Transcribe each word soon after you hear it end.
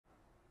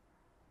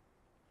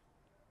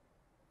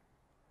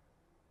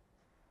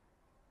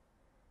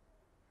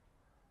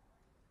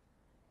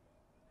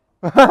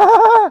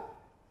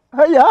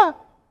Hiya.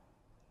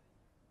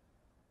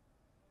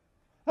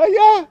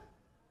 Hiya.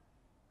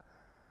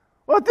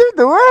 What are you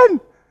doing?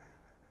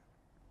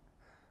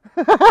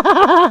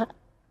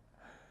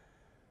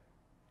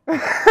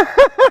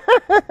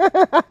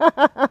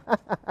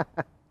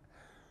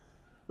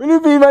 Will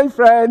you be my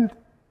friend?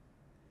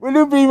 Will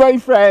you be my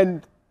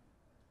friend?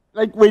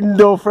 Like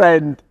window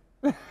friend.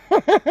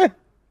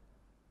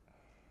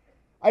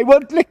 I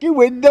won't lick your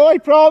window, I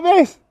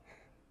promise.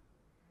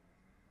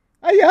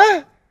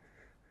 Hiya.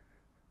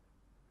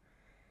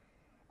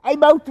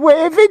 I'm out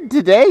waving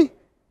today.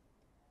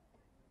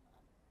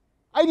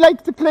 I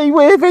like to play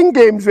waving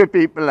games with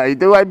people, I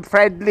do. I'm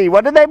friendly.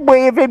 One of them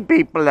waving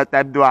people that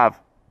them do have.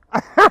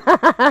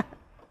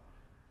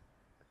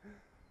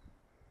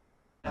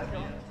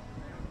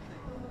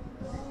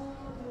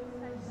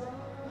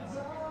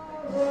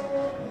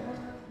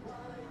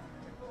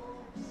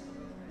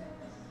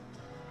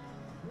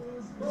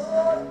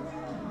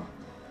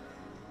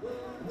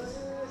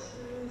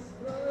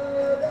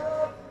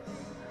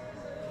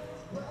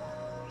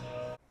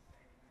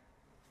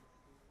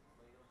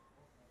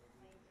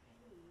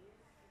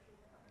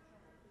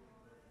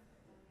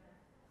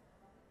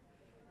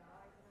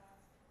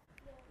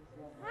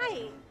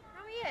 Hi,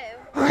 how are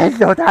you?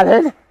 Hello,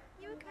 darling.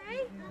 You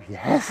okay?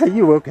 Yes, are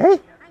you okay?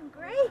 I'm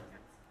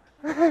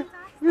great.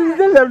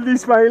 You're a lovely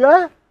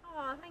smiler.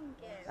 Oh, thank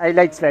you. I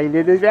like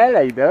smiling as well,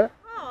 I do.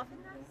 Oh,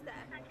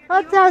 fantastic.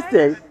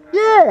 Fantastic.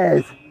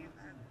 Yes.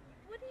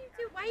 What do you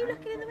do? Why are you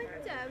looking in the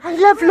window? I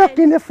love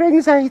looking at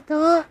things, I do.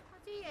 Oh,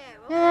 do you?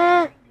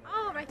 Yeah.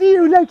 Oh, right. Do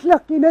you like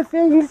looking at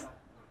things?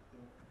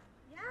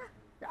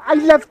 Yeah. I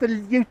love to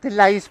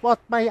utilise what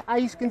my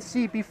eyes can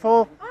see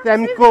before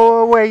them Absolutely. go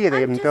away, I'm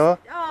them just... do.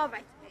 Oh,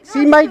 right. Okay.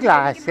 See No, my I just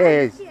thought we can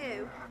glasses. help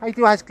you. I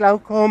do has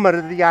glaucoma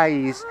of the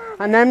eyes,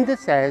 and them that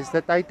says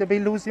that I to be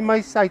losing my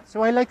sight,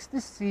 so I likes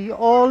to see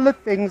all the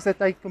things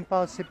that I can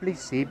possibly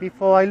see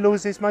before I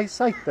loses my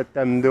sight that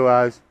them do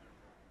has.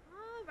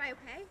 Oh, right,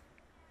 okay.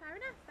 Fair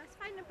enough. That's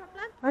fine, no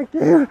problem. Thank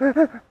you.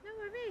 No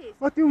worries.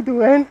 What you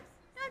doing?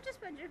 No, I'm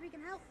just wondering if we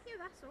can help you,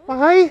 that's all.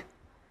 Why?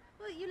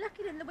 Well, you're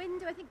looking in the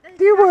window. I think the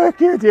Do you staff... work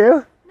here, do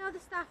you? No, the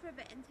staff are a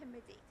bit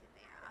intimidated,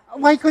 they are.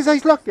 Why, because I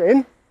was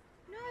looking?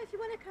 No, if you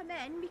want to come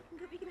in,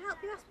 we can help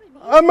you. That's what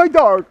I mean. And my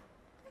dog.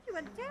 If you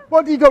want to.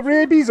 What, he got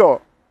rabies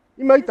or?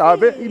 He might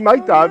have it, he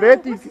might Oh, have no.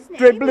 it. What's He's his name?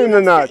 dribbling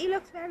and that. He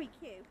looks very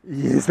cute.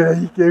 He is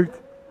very cute.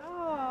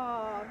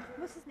 Oh,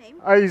 what's his name?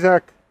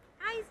 Isaac.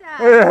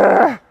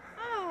 Isaac.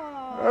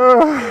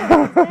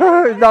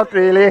 Oh. Not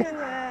really.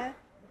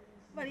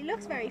 Well, he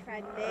looks very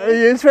friendly.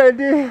 He is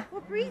friendly.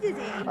 What breed is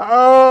he?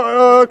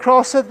 Oh,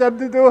 cross at them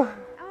to do.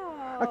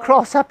 Oh. A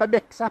cross up, a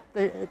mix up,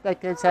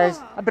 like it says.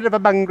 A bit of a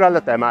mongrel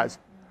at them as.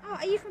 Oh,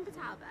 are you from Port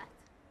Talbot?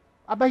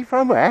 Am I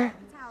from where?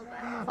 Port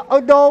Talbot. Oh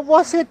no,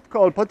 what's it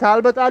called? Port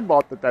Talbot and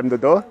what at them to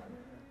do?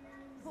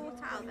 Port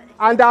Talbot.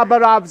 And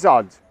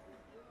Aberavzod.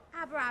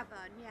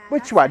 Aberavon, yeah.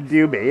 Which that's one next do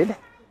you door. mean?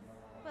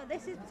 Well,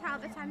 this is Port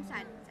Talbot Town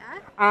Centre.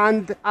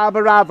 And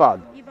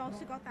Aberavon. You've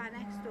also got that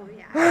next door,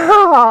 yeah.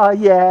 Ah,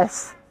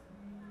 yes.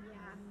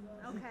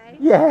 Yeah. Okay.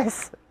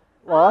 Yes.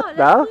 What Oh,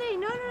 now? lovely.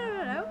 No.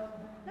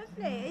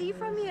 Lovely. Are you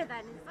from here then,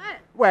 is it?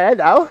 Where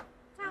now?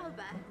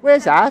 Talbot.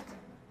 Where's that?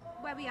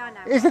 Where we are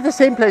now. Is it the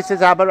same place as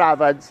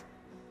Aberavon's?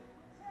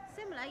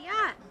 Similar,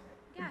 yeah.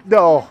 Yeah. it's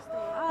No. next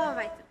door. Oh,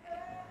 right, okay.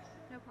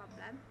 No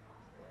problem.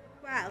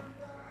 Well,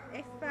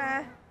 if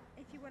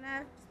you want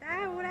to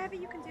stay or whatever,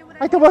 you can do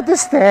whatever. I don't want to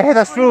stare,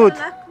 that's Oh, you rude.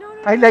 wanna look?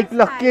 No, I like that's fine.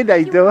 looking, I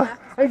You do. wanna look?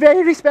 I'm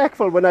very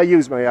respectful when I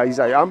use my eyes,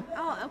 I am.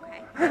 Oh,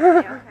 okay.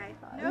 Okay.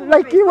 No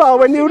Like worries. you are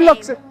when What's you your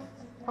look... name?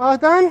 Oh,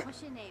 Dan,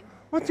 What's your name?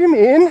 what do you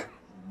mean? You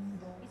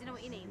don't know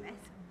what your name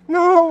is?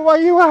 No, why are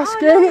you Oh,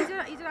 asking? no, you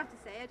don't have to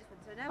say. I just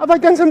want to know. Have I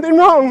done something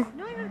wrong?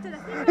 No, you haven't done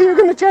anything. Are you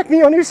going to check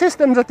me on your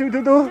systems that you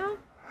do? No,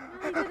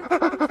 you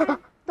didn't.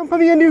 Don't put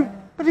me in new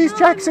police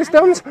check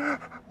systems.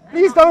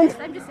 Please don't.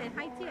 I'm just saying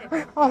hi to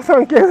you. Oh,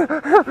 thank you.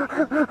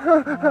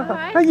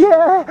 Alright.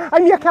 Yeah,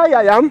 I'm Yakai,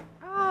 I am.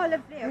 Oh,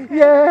 lovely. Okay.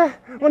 Yeah,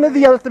 one of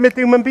the ultimate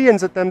human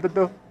beings at them to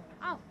do.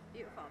 Oh,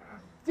 beautiful.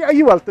 Yeah, are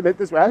you ultimate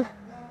as well?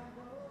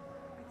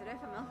 I don't know if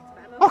I'm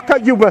ultimate. Oh,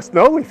 God, you must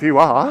know if you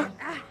are.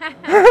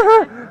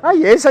 Ah,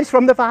 yes, I'm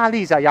from the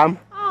valleys, I am.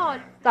 Oh,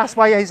 That's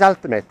why I'm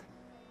ultimate.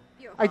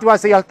 beautiful. I do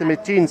has the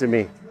ultimate genes in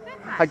me.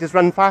 I just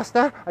run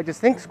faster, I just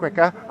think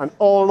quicker, and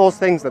all those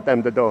things that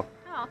them to do.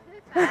 Oh,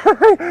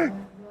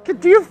 perfect.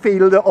 Do you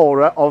feel the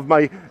aura of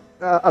my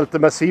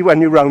ultimacy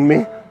when you're round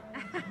me?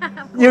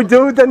 You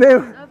do, don't you?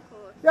 Of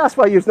course. That's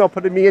why you're not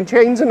putting me in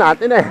chains and that,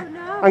 innit?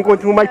 no. And going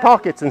through my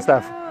pockets and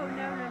stuff. No.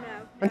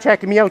 And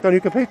checking me out on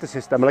your computer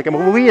system like I'm a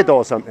weirdo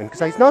or something.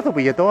 Because I'm not a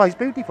weirdo, I'm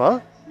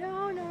beautiful.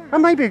 No.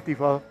 Am I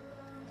beautiful?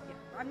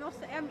 I'm not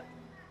saying.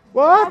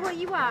 What? What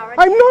you are.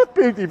 I'm not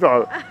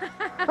beautiful.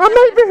 Am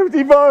I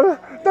beautiful?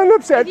 Don't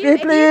upset me,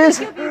 please.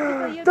 If you think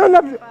you're beautiful, you're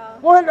Don't beautiful.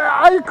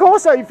 Well, of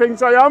course I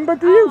think I am, but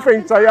do you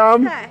think I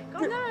am? Fantastic. Oh,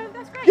 no,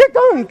 that's great. You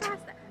don't.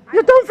 Fantastic.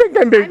 You don't think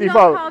I'm I'm beautiful.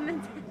 not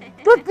commenting.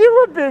 But you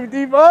are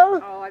beautiful.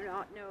 Oh, I'm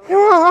not. No. You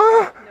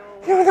are.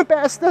 No. You're the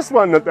bestest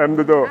one of them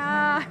to do.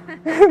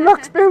 It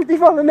looks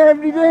beautiful and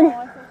everything.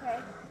 Oh, it's okay.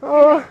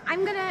 Oh,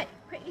 I'm gonna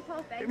quickly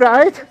pause there.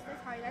 Right. Go to the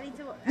toilet. I need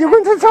to, you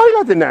going to the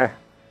toilet in there?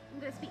 I'm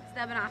gonna speak to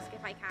them and ask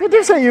if I can. Did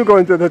you say you're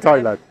going to the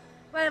toilet?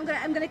 Well,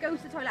 I'm gonna go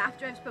to the toilet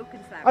after I've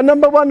spoken to them. A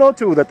number 1 or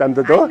 2 that them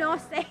to do? I'm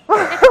not saying. No,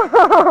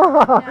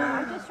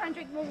 I'm just trying to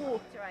drink more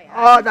water. I am.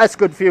 Oh, that's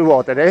good for you,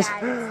 water is.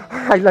 Yeah,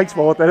 I like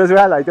water as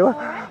well, I do.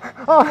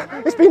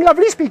 Oh, it's been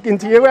lovely speaking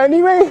to you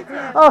anyway.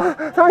 Oh,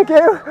 thank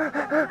you.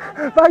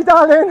 Bye,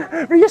 darling.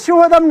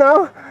 Reassure them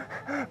now.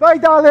 Bye,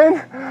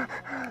 darling.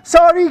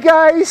 Sorry,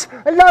 guys.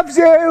 I love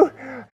you.